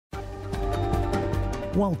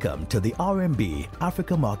Welcome to the RMB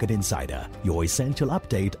Africa Market Insider, your essential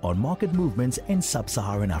update on market movements in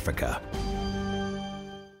sub-Saharan Africa.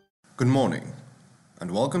 Good morning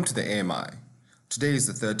and welcome to the AMI. Today is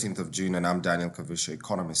the 13th of June and I'm Daniel Kavisha,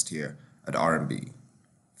 economist here at RMB.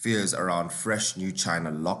 Fears around fresh new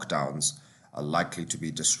China lockdowns are likely to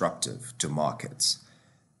be disruptive to markets.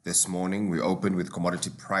 This morning, we opened with commodity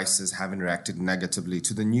prices having reacted negatively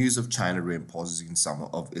to the news of China reimposing some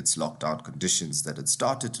of its lockdown conditions that had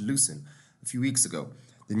started to loosen a few weeks ago.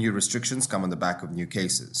 The new restrictions come on the back of new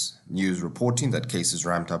cases. News reporting that cases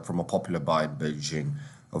ramped up from a popular bar in Beijing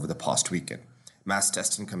over the past weekend. Mass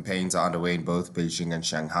testing campaigns are underway in both Beijing and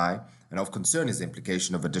Shanghai, and of concern is the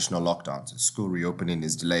implication of additional lockdowns as school reopening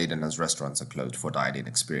is delayed and as restaurants are closed for dine-in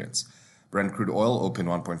experience. Brent crude oil opened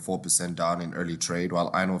 1.4% down in early trade, while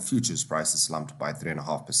iron ore futures prices slumped by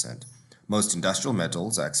 3.5%. Most industrial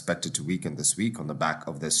metals are expected to weaken this week on the back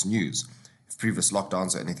of this news. If previous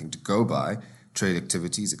lockdowns are anything to go by, trade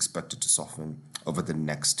activity is expected to soften over the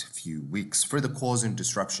next few weeks, further causing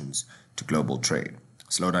disruptions to global trade.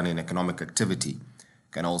 Slowdown in economic activity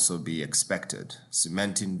can also be expected,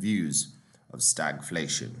 cementing views of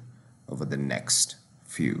stagflation over the next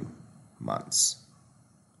few months.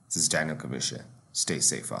 This is Daniel Kavisha. Stay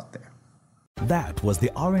safe out there. That was the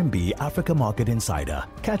RMB Africa Market Insider.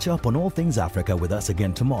 Catch up on all things Africa with us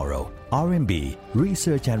again tomorrow. RMB,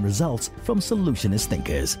 research and results from solutionist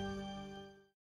thinkers.